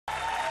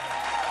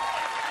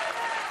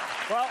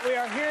Well, we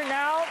are here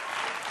now.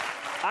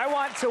 I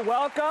want to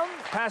welcome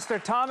Pastor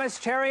Thomas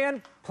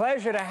Cherian.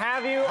 Pleasure to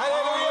have you on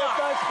with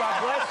us. God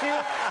bless you.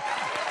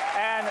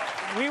 And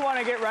we want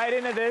to get right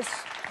into this.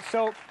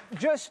 So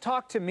just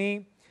talk to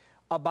me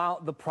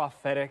about the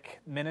prophetic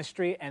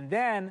ministry, and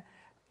then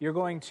you're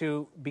going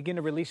to begin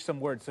to release some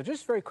words. So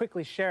just very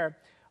quickly share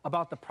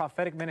about the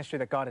prophetic ministry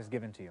that God has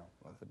given to you.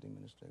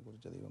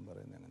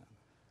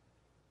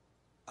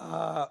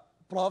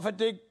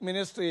 Prophetic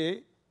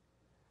ministry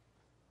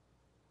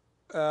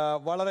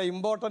വളരെ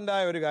important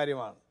ആയ ഒരു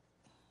കാര്യമാണ്.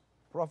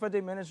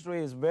 Prophetic ministry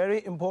is very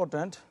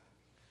important.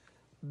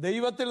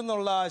 ദൈവത്തിൽ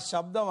നിന്നുള്ള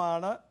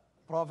ശബ്ദമാണ്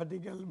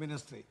prophetical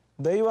ministry.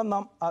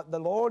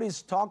 The Lord is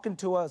talking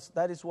to us.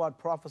 That is what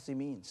prophecy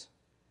means.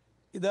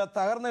 ഇത്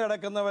തകർന്നു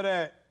കിടക്കുന്നവരെ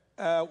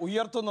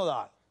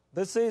ഉയർത്തുന്നതാണ്.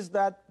 This is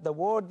that the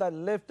word that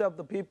lift up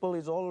the people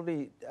is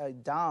already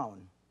down.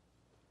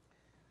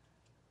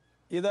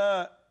 ഇത്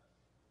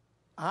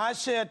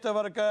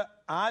ആശയറ്റവർക്ക്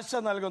ആശ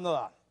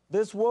നൽകുന്നതാണ്.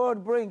 This word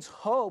brings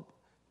hope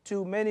to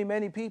many,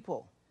 many people.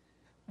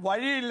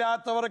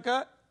 വഴിയില്ലാത്തവർക്ക്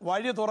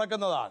വഴി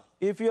തുറക്കുന്നതാണ്.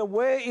 If your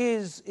way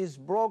is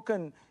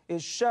broken,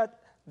 is shut,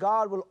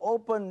 God will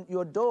open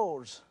your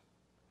doors.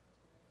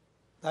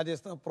 That is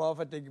the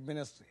prophetic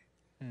ministry.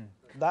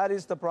 That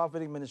is the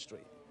prophetic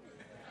ministry.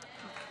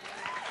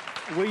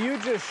 Will you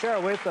just share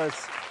with us,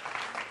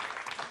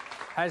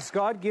 has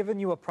God given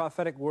you a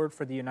prophetic word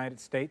for the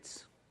United States?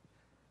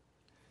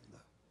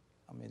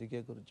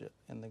 അമേരിക്കയെക്കുറിച്ച്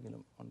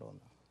എന്തെങ്കിലും ഉണ്ടോ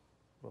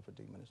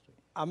prophetic ministry?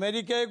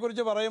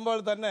 അമേരിക്കയെക്കുറിച്ച് പറയുമ്പോൾ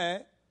തന്നെ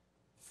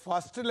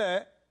ഫസ്റ്റില്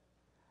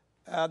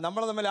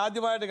നമ്മൾ തമ്മിൽ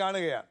ആദ്യമായിട്ട്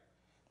കാണുകയാണ്.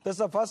 This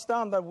is the first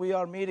time that we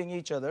are meeting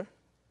each other.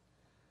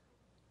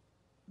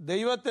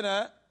 ദൈവത്തിന്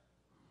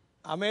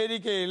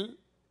അമേരിക്കയിൽ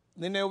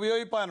നിന്നെ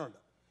ഉപയോഗിക്കാനുണ്ട്.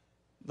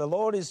 The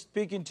Lord is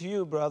speaking to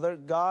you, brother.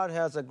 God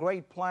has a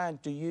great plan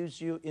to use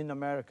you in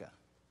America.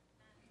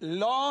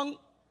 Long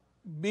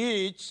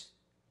beach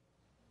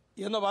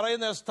എന്ന്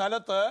പറയുന്ന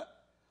സ്ഥലത്ത്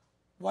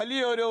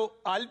വലിയൊരു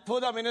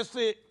അത്ഭുത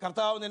മിനിസ്ട്രി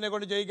കർത്താവ് നിന്നെ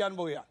കൊണ്ട് ചെയ്യിക്കാൻ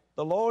പോവുകയാണ്.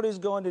 The Lord is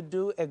going to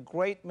do a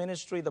great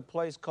ministry, the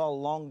place called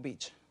Long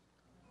Beach.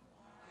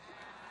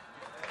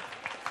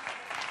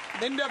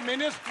 നിന്റെ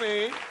മിനിസ്ട്രി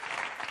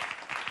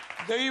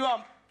ദൈവം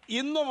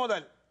ഇന്നു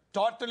മുതൽ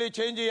ടോട്ടലി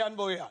ചേഞ്ച് ചെയ്യാൻ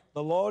പോവുകയാണ്.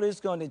 The Lord is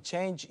going to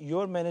change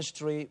your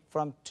ministry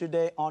from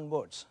today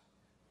onwards.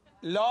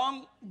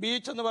 Long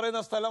beach എന്ന്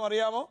പറയുന്ന സ്ഥലം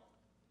അറിയാമോ?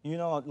 You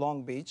know Long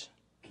Beach?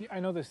 I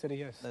know the city,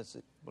 yes. That's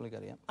it.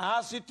 Bulgaria. ആ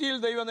സിറ്റിയിൽ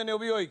ദൈവം നിന്നെ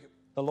ഉപയോഗിക്കും.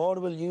 The Lord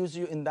will use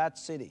you in that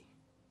city.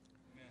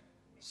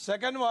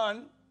 Second one,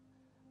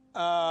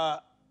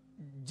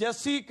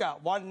 Jessica,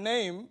 one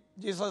name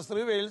Jesus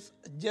reveals,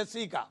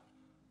 Jessica.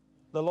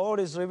 The Lord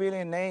is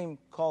revealing a name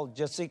called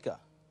Jessica.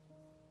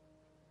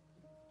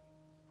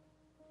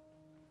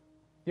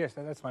 Yes,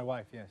 that's my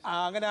wife, yes.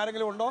 അങ്ങനെ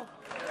ആരെങ്കിലും ഉണ്ടോ?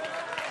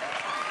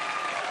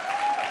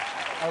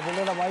 അത്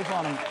പുള്ളിയുടെ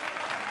വൈഫാണ്.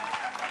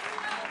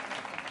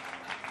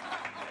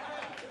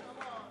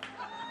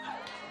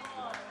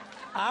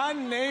 ആ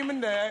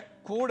നെയിമിന്റെ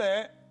കൂടെ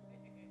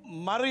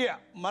Mariya.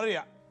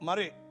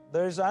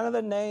 There is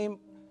another name,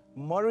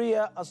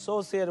 Maria,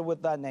 associated with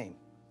that name.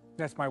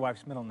 That's my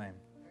wife's middle name.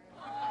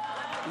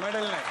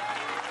 Middle name.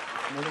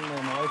 Middle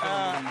name, wife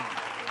name.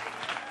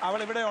 അവൾ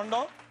ഇവിടെ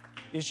ഉണ്ടോ?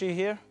 Is she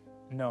here?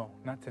 No,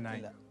 not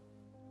tonight.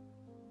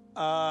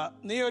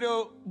 നീ ഒരു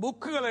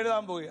ബുക്കുകൾ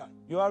എഴുതാൻ പോവുകയാണ്.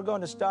 You are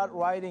going to start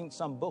writing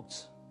some books.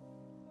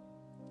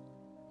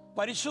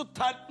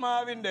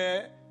 പരിശുദ്ധാത്മാവിന്റെ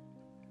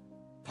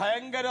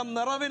ഭയങ്കര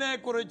നിറവിനെ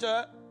കുറിച്ച്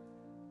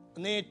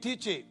നീ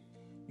ടീച്ച് ചെയ്യും.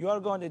 You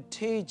are going to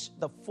teach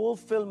the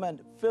fulfillment,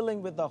 filling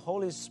with the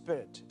Holy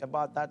Spirit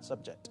about that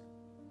subject.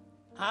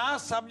 ആ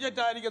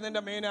സബ്ജക്റ്റ് ആയിരിക്കും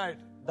നിന്റെ മെയിൻ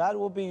ആയിട്ട്. That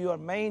will be your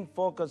main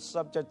focus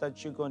subject that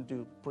you're going to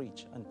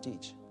preach and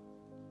teach.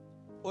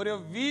 ഒരു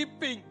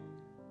weeping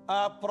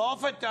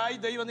prophet ആയി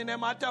ദൈവം നിന്നെ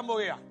മാറ്റാൻ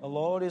പോവുകയാണ്. The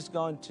Lord is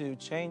going to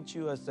change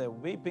you as a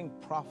weeping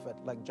prophet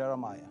like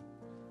Jeremiah.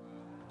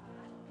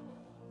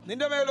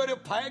 നിന്റെ മേൽ ഒരു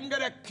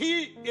ഭയങ്കര കീ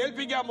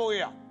ഏൽപ്പിക്കാൻ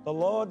പോവുകയാണ്. The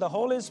Lord, the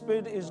Holy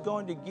Spirit is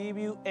going to give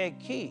you a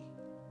key.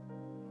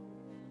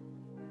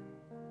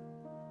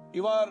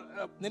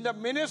 നിന്റെ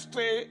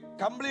മിനിസ്ട്രി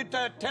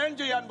കംപ്ലീറ്റ് ടേൺ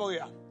ചെയ്യാൻ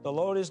പോവുകയാണ്. The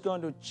Lord is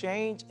going to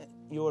change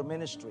your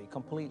ministry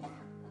completely.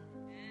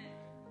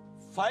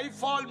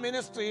 Five-fold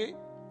ministry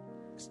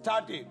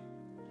start ചെയ്യും.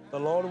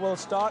 The Lord will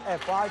start a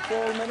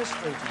five-fold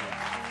ministry to you.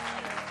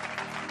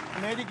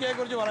 അമേരിക്കയെ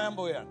കുറിച്ച് പറയാൻ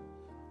പോവുകയാണ്.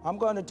 I'm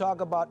going to talk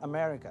about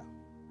America.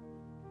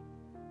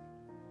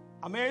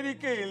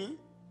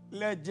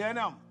 അമേരിക്കയിലെ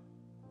ജനം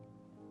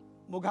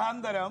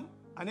മുഖാന്തരം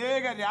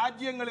അനേക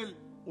രാജ്യങ്ങളിൽ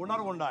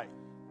ഉണർവുണ്ടായി.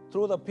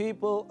 Through the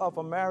people of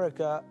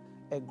America,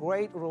 a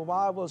great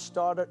revival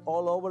started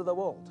all over the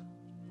world.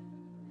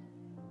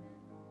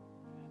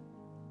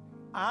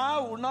 ആ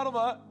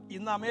ഉണർവ്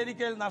ഇന്ന്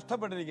അമേരിക്കയിൽ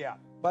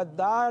നഷ്ടപ്പെട്ടിരിക്കുകയാണ്. But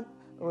that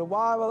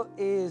revival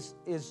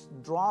is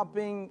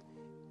dropping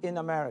in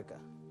America.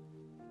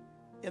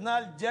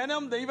 എന്നാൽ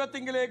ജനം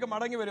ദൈവത്തിങ്കിലേക്ക്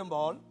മടങ്ങി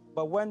വരുമ്പോൾ,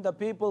 but when the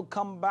people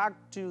come back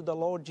to the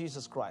Lord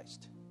Jesus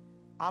Christ,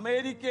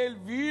 അമേരിക്കയിൽ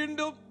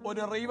വീണ്ടും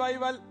ഒരു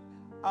റിവൈവൽ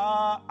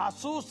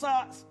അസൂസ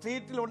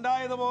സ്ട്രീറ്റിൽ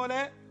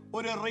ഉണ്ടായതുപോലെ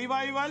ഒരു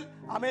റിവൈവൽ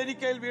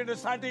അമേരിക്കയിൽ വീണ്ടും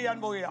സ്റ്റാർട്ട് ചെയ്യാൻ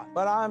പോവുകയാണ്.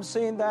 But I'm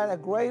seeing that a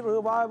great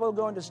revival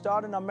going to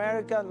start in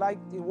America like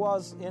it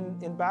was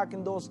in back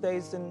in those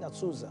days in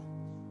Azusa.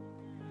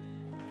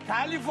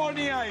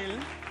 കാലിഫോർണിയയിൽ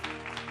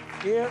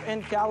Here in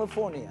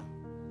California,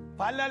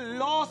 പല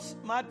ലോസ്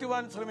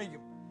മാറ്റുവാൻ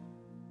ശ്രമിക്കും.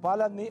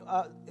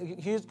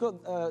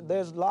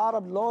 there's a lot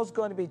of laws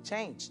going to be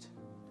changed.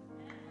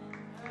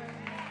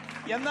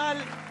 എന്നാൽ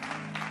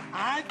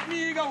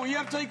ആത്മീക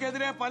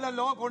ഉയർച്ചയ്ക്കെതിരെ പല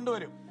law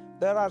കൊണ്ടുവരും.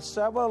 There are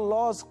several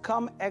laws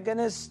come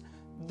against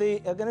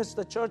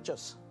the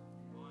churches.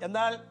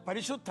 എന്നാൽ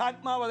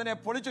പരിശുദ്ധാത്മാവ് അതിനെ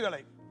പൊളിച്ചു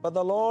കളയും. But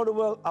the Lord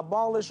will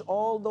abolish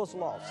all those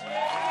laws.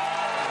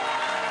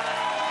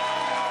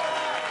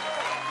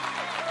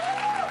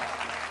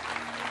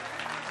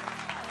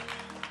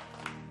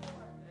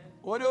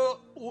 ഒരു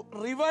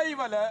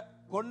റിവൈവല്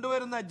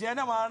കൊണ്ടുവരുന്ന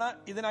ജനമാണ്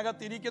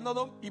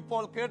ഇതിനകത്തിരിക്കുന്നതും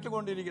ഇപ്പോൾ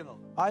കേട്ടുകൊണ്ടിരിക്കുന്നതും.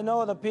 I know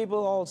the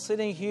people all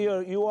sitting here,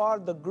 you are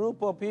the group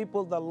of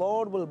people the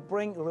Lord will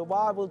bring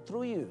revival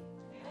through you.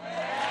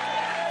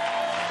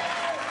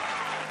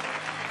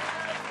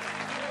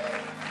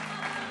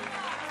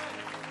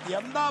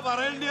 എന്താ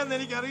പറയേണ്ടതെന്ന്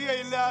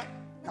എനിക്കറിയില്ല.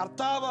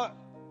 കർത്താവ്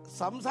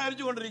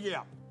സംസാരിച്ചു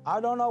കൊണ്ടിരിക്കുകയാണ്. I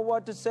don't know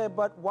what to say,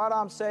 but what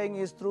I'm saying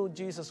is through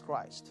Jesus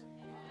Christ.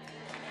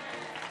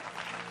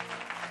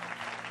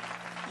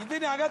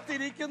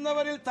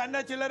 ഇതിനകത്തിരിക്കുന്നവരിൽ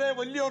തന്നെ ചിലരെ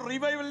വലിയ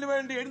റിവൈവലിന്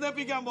വേണ്ടി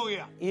എഴുന്നേൽപ്പിക്കാൻ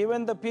പോവുകയാണ്. Even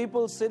the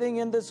people sitting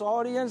in this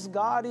audience,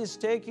 God is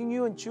taking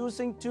you and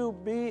choosing to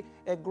be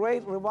a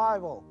great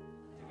revival.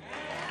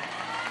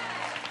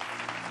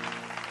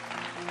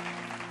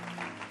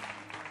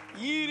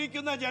 ഈ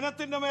ഇരിക്കുന്ന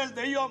ജനത്തിന്റെ മേൽ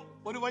ദൈവം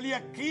ഒരു വലിയ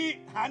കീ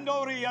ഹാൻഡ്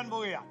ഓവർ ചെയ്യാൻ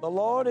പോവുകയാണ്. The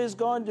Lord is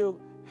going to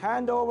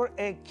hand over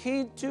a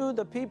key to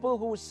the people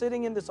who are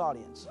sitting in this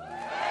audience.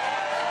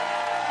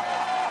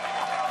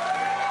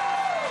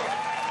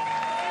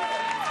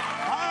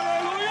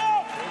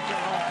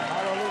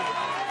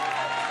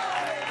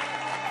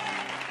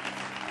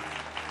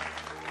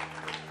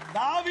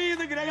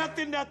 ദാവീദ്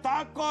ഗ്രഹത്തിന്റെ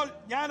താക്കോൽ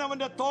ഞാൻ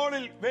അവന്റെ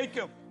തോളിൽ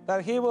വയ്ക്കും.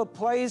 That he will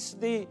place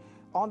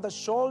on the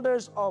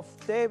shoulders of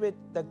David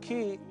the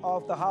key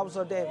of the house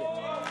of David.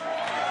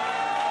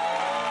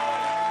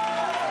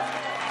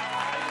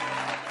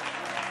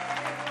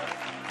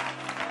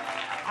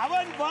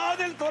 അവൻ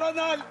വാതിൽ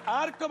തുറന്നാൽ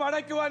ആർക്കും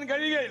അടയ്ക്കുവാൻ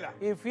കഴിയുകയില്ല.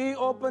 If he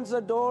opens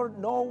the door,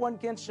 no one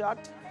can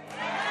shut.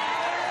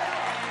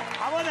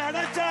 അവൻ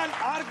അടച്ചാൽ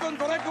ആർക്കും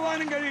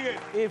തുറക്കുവാനും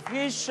കഴിയുകയില്ല. If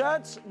he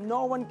shuts,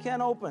 no one can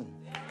open.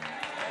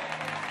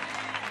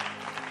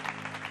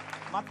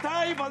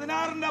 Mathai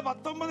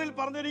 16:19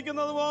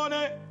 പറഞ്ഞിരിക്കുന്നത്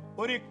പോലെ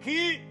ഒരു കീ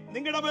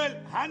നിങ്ങളുടെ മേൽ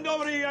ഹാൻഡ്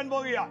ഓവർ ചെയ്യാൻ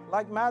പോകുകയാണ്.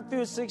 Like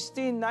Matthew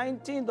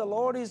 16:19, the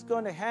Lord is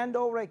going to hand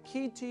over a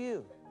key to you.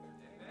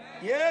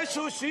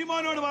 യേശു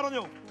ശീമോനോട്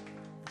പറഞ്ഞു,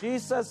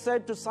 Jesus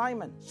said to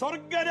Simon,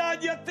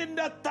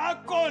 സ്വർഗ്ഗരാജ്യത്തിന്റെ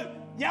താക്കോൽ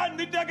ഞാൻ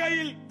നിന്റെ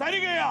കയ്യിൽ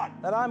തരികയാണ്.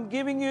 that I'm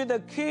giving you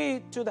the key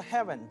to the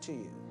heaven to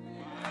you.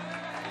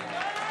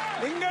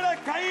 നിങ്ങളുടെ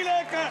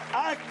കയ്യിലേക്ക്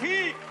ആ കീ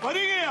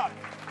വരികയാണ്.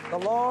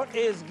 The Lord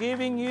is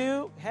giving you,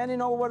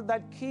 handing over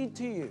that key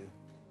to you.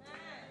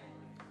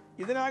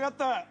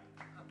 ഇതിനകത്ത്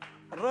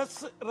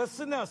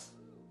resinous.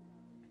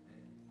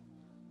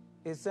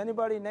 Is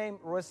anybody named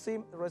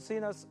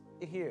Resinus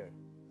here?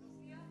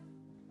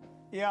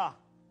 Yeah.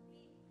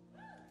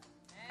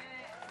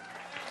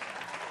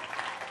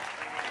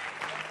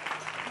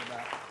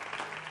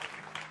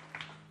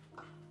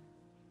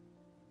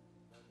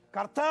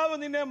 കർത്താവ്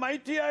നിന്നെ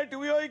മൈറ്റിയായിട്ട്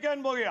ഉപയോഗിക്കാൻ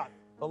പോകുകയാണ്.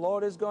 The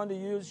Lord is going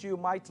to use you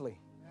mightily.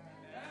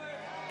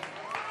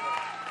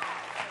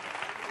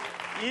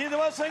 ഈ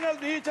ദിവസങ്ങൾ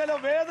നീ ചില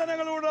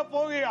വേദനകളിലൂടെ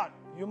പോവുകയാണ്.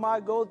 You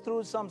might go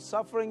through some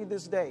suffering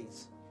these days.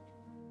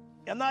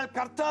 എന്നാൽ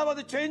കർത്താവ്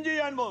അത് ചേഞ്ച്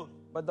ചെയ്യാൻ പോകും.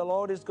 But the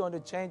Lord is going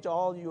to change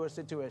all your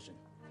situation.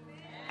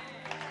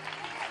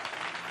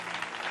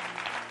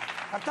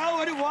 കർത്താവ്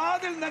ഒരു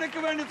വാതിൽ നിനക്ക്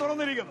വേണ്ടി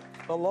തുറന്നിരിക്കുന്നു.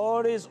 The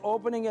Lord is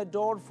opening a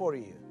door for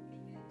you.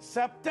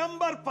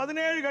 September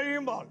 17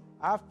 കഴിയുമ്പോൾ,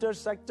 After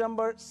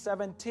September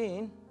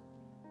 17,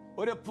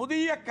 ഒരു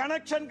പുതിയ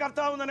കണക്ഷൻ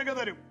കർത്താവ് നിനക്ക്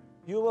തരും.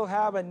 you will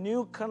have a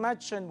new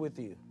connection with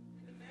you.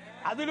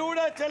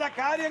 അതിലൂടെ ചില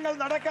കാര്യങ്ങൾ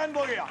നടക്കാൻ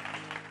പോകുകയാണ്.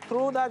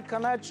 Through that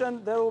connection,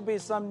 there will be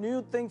some new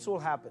things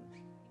will happen.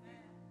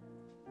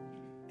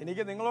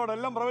 എനിക്ക്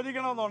നിങ്ങളോടെല്ലാം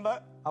പ്രവചിക്കണമെന്നുണ്ട്.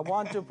 I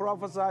want to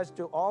prophesy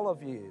to all of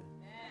you.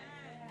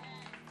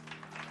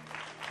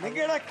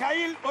 നിങ്ങളുടെ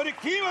കയ്യിൽ ഒരു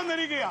കീ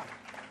വന്നിരിക്കുകയാണ്.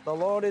 The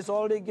Lord has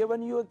already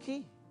given you a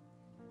key.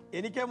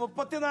 എനിക്ക്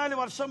 34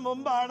 വർഷം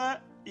മുമ്പാണ്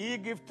ഈ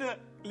ഗിഫ്റ്റ്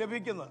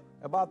ലഭിക്കുന്നത്.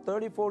 About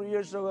 34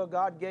 years ago,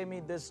 God gave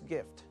me this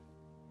gift.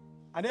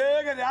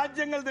 അനേക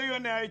രാജ്യങ്ങൾ ദൈവം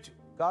എന്നെ അയച്ചു.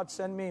 God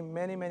sent me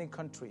many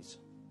countries.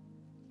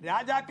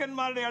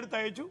 രാജാക്കന്മാരുടെ അടുത്ത്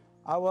അയച്ചു.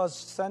 I was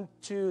sent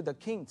to the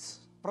kings.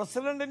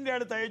 പ്രസിഡന്റിന്റെ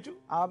അടുത്ത് അയച്ചു.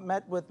 I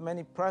met with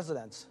many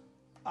presidents.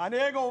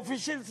 അനേക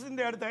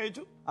ഒഫീഷ്യൽസിന്റെ അടുത്ത്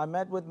അയച്ചു. I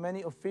met with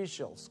many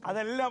officials.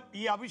 അതെല്ലാം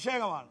ഈ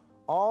അഭിഷേകമാണ്.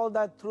 All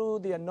that through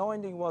the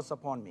anointing was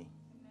upon me.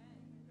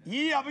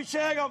 ഈ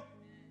അഭിഷേകം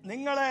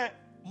നിങ്ങളെ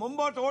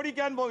മുമ്പോട്ട്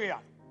ഓടിക്കാൻ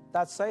പോകുകയാണ്.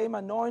 That same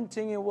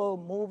anointing will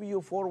move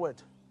you forward.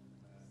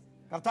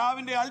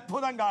 കർത്താവിന്റെ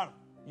അത്ഭുതം കാണും.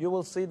 You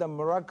will see the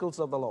miracles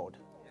of the Lord.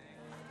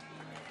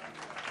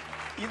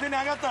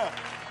 ഇതിനകത്ത്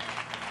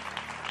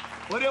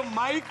ഒരു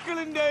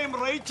മൈക്കിളിന്റെയും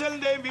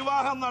റേച്ചലിന്റെയും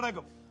വിവാഹം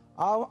നടക്കും.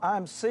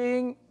 I'm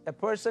seeing a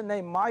person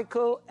named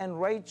Michael and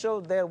Rachel,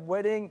 their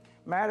wedding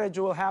marriage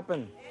will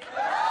happen.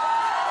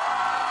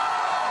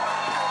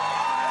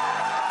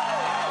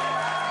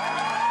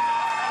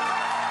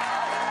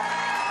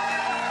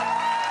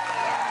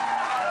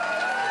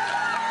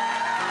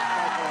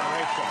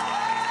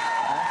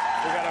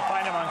 We got to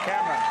find him on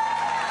camera.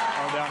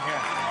 Oh, down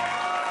here.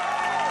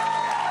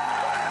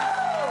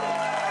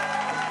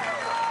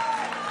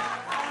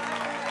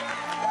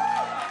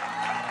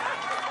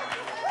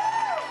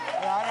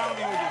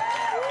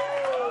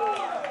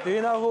 Do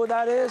you know who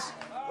that is?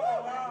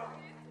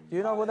 Do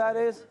you know who that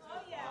is?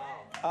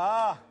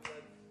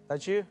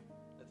 That's you?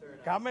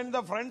 Come in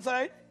the front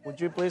side. Would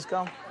you please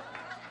come?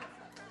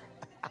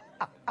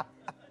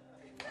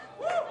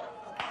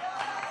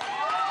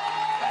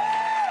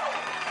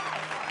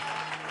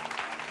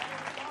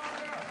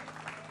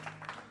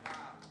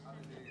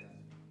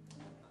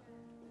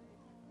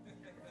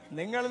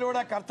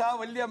 നിങ്ങളിലൂടെ കർത്താവ്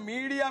വലിയ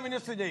media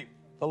ministry ചെയ്യും.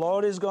 The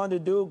Lord is going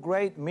to do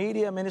great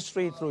media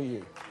ministry through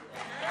you.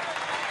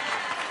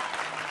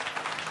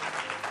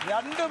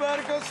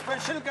 രണ്ടുപേർക്കും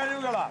special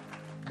കഴിവുകളാണ്.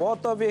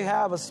 Both of you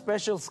have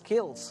special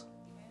skills.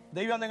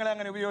 ദൈവം നിങ്ങളെ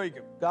അങ്ങനെ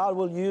ഉപയോഗിക്കും. God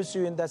will use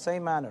you in the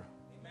same manner.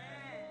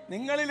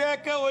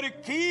 നിങ്ങളിലേക്ക് ഒരു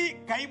കീ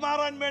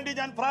കൈമാറാൻ വേണ്ടി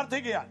ഞാൻ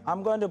പ്രാർത്ഥിക്കുകയാണ്.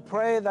 I'm going to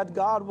pray that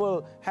God will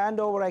hand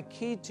over a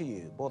key to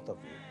you, both of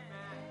you.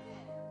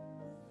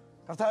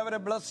 കർത്താവ് അവരെ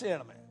ബ്ലസ്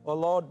ചെയ്യണമേ. Oh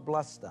Lord,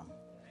 bless them.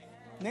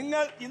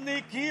 നിങ്ങൾ ഇന്ന് ഈ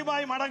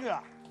കീയുമായി മടങ്ങുക.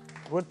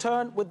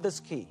 Return with this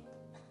key.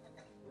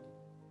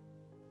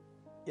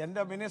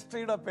 എന്റെ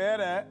മിനിസ്ട്രിയുടെ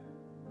പേര്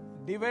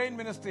ഡിവൈൻ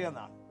മിനിസ്ട്രി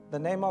എന്നാണ്.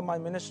 The name of my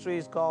ministry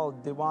is called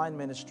Divine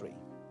Ministry.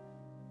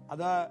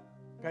 അത്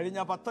കഴിഞ്ഞ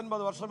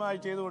 19 വർഷമായി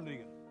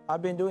ചെയ്തുകൊണ്ടിരിക്കുന്നു.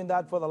 I've been doing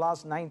that for the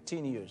last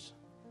 19 years.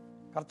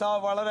 കർത്താവ്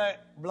വളരെ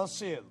ബ്ലസ്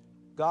ചെയ്തു.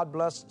 God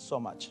bless so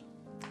much.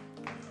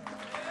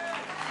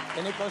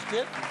 Any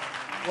question?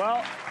 Well,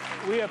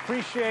 we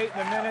appreciate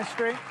the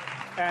ministry.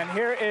 And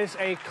here is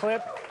a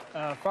clip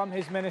from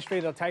his ministry.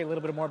 They'll tell you a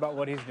little bit more about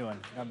what he's doing.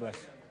 God bless.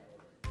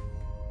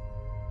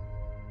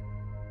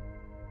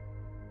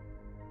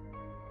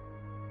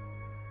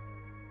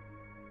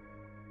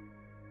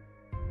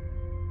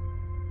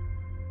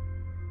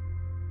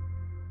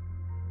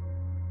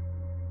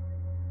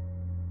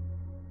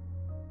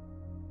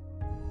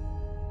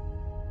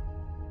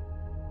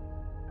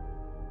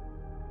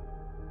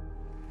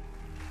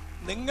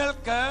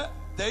 നിങ്ങൾക്ക്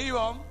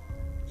ദൈവം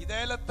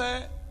ഇതേലത്തെ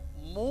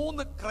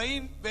 3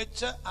 crane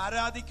വെച്ച്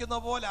ആരാധിക്കുന്ന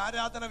പോലെ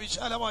ആരാധന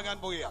വിശാലമാകാൻ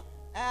പോവുകയാണ്.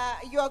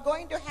 You are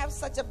going to have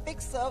such big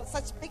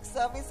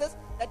services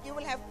that you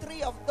will have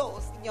 3 of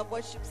those in your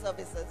worship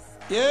services.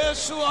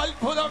 യേശു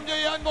അത്ഭുതം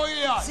ചെയ്യാൻ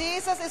പോവുകയാണ്.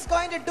 Jesus is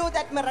going to do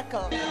that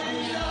miracle.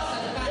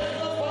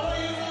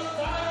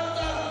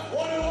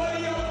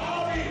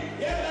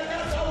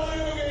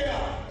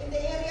 In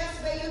the areas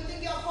where you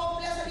think you're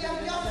hopeless and you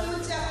have no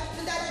future,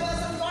 to that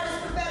person God is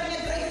preparing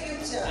a great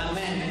future.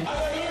 Amen.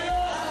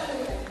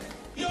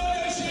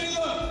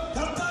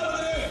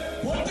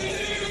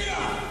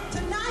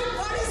 Tonight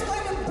God is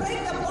going to break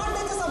the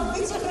bondages of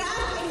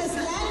witchcraft in this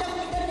land of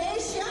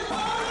Indonesia.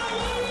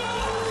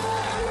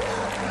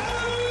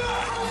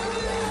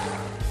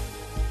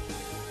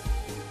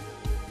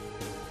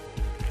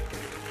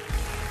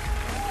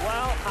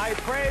 Well, I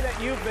pray that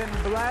you've been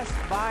blessed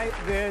by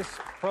this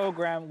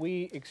program. We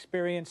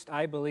experienced,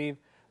 I believe,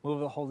 move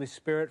of the Holy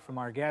Spirit from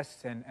our guests,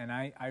 and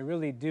I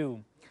really do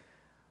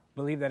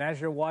believe that as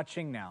you're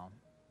watching now,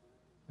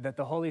 that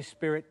the Holy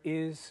Spirit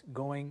is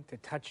going to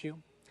touch you.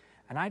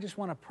 And I just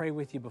want to pray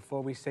with you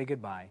before we say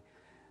goodbye,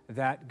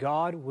 that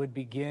God would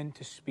begin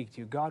to speak to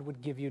you. God would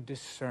give you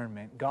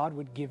discernment. God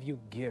would give you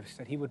gifts,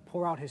 that He would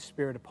pour out His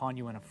Spirit upon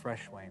you in a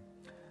fresh way.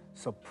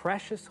 So,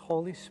 precious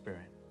Holy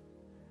Spirit,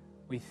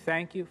 we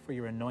thank you for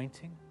your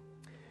anointing.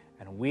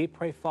 And we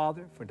pray,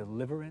 Father, for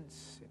deliverance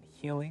and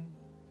healing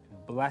and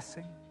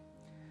blessing.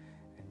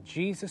 And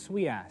Jesus,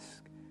 we ask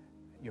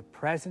that your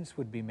presence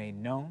would be made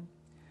known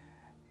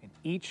in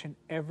each and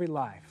every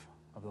life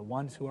of the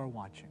ones who are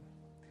watching.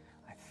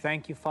 I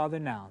thank you, Father,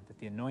 now that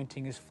the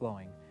anointing is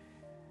flowing.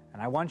 And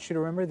I want you to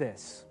remember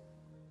this: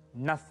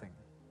 nothing,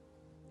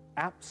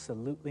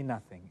 absolutely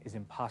nothing, is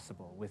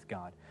impossible with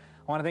God.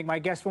 I want to thank my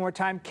guests one more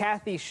time,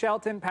 Kathy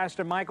Shelton,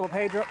 Pastor Michael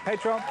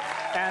Petro,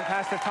 and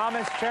Pastor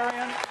Thomas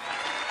Cherian.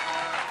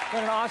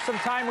 What an awesome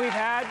time we've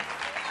had.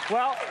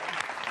 Well,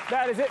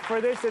 that is it for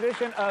this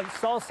edition of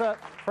Salsa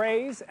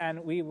Praise, and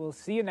we will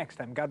see you next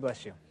time. God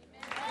bless you.